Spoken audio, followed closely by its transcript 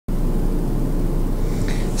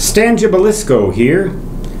Stangiabilisco here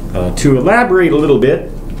to elaborate a little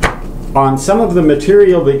bit on some of the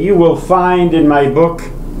material that you will find in my book,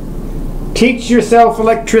 Teach Yourself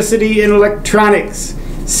Electricity and Electronics,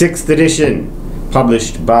 6th edition,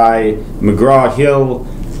 published by McGraw-Hill,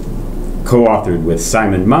 co-authored with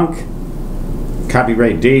Simon Monk.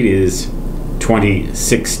 Copyright date is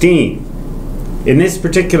 2016. In this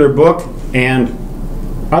particular book and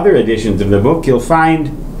other editions of the book, you'll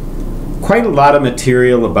find quite a lot of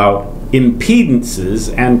material about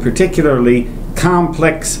impedances, and particularly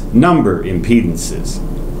complex number impedances.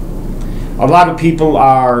 A lot of people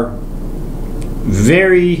are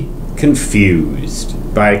very confused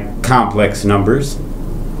by complex numbers.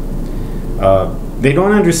 They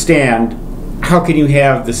don't understand how can you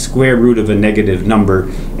have the square root of a negative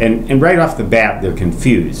number, and right off the bat they're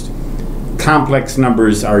confused. Complex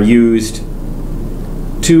numbers are used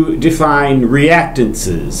to define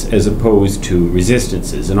reactances as opposed to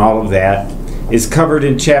resistances, and all of that is covered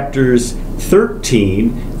in chapters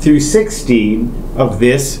 13 through 16 of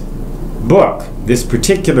this book, this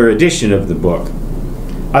particular edition of the book.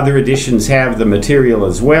 Other editions have the material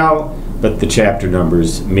as well, but the chapter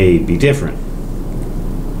numbers may be different.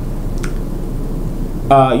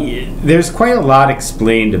 There's quite a lot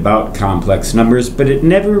explained about complex numbers, but it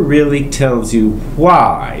never really tells you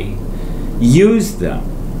why use them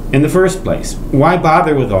in the first place. Why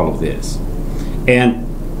bother with all of this? And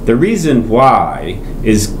the reason why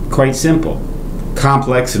is quite simple.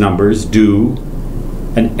 Complex numbers do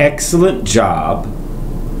an excellent job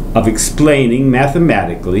of explaining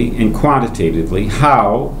mathematically and quantitatively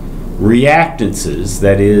how reactances,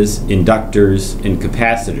 that is, inductors and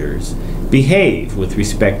capacitors, behave with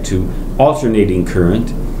respect to alternating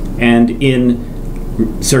current and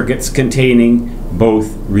in circuits containing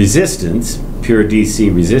both resistance, pure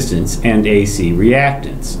DC resistance, and AC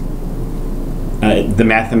reactance. The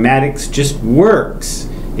mathematics just works.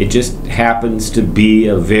 It just happens to be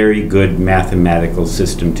a very good mathematical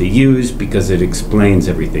system to use because it explains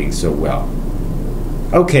everything so well.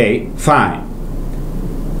 Okay, fine.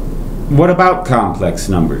 What about complex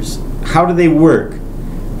numbers? How do they work?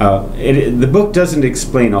 The book doesn't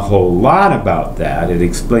explain a whole lot about that. It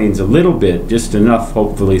explains a little bit, just enough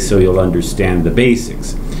hopefully so you'll understand the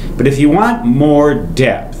basics. But if you want more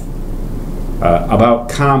depth about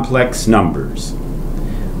complex numbers,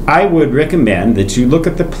 I would recommend that you look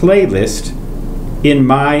at the playlist in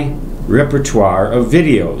my repertoire of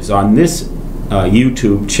videos on this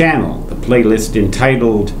YouTube channel, the playlist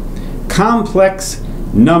entitled Complex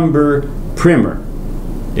Number Primer.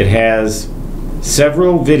 It has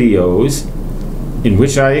several videos in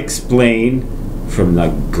which I explain from the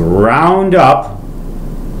ground up,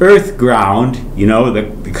 earth ground, you know,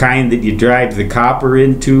 the kind that you drive the copper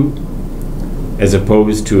into, as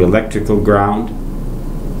opposed to electrical ground.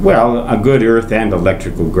 Well, a good earth and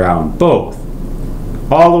electrical ground, both.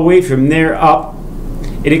 All the way from there up,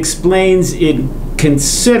 it explains in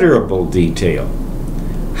considerable detail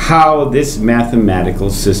how this mathematical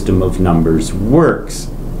system of numbers works.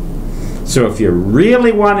 So if you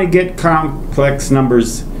really want to get complex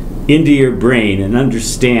numbers into your brain and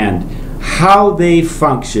understand how they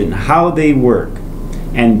function, how they work,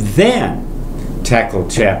 and then tackle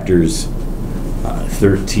chapters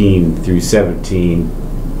 13 through 17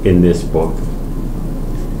 in this book,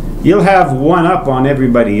 you'll have one up on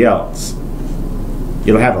everybody else.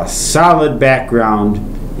 You'll have a solid background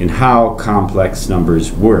in how complex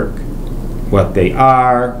numbers work, what they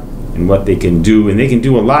are, and what they can do, and they can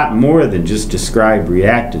do a lot more than just describe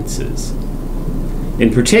reactances.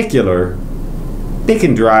 In particular, they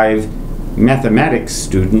can drive mathematics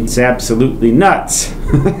students absolutely nuts,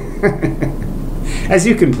 as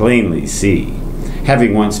you can plainly see,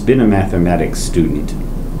 having once been a mathematics student.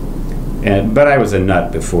 But I was a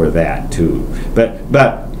nut before that too.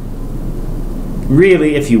 But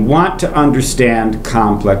really, if you want to understand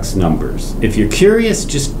complex numbers, if you're curious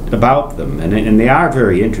just about them, and they are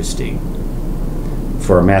very interesting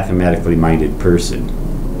for a mathematically minded person,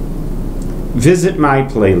 visit my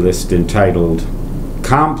playlist entitled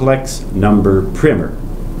Complex Number Primer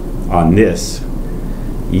on this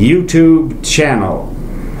YouTube channel.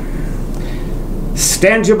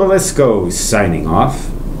 Stangiabilisco signing off.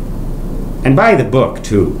 And buy the book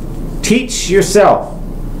too. Teach Yourself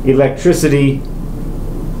Electricity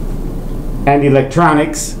and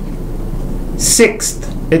Electronics,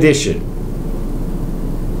 6th edition.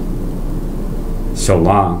 So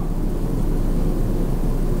long.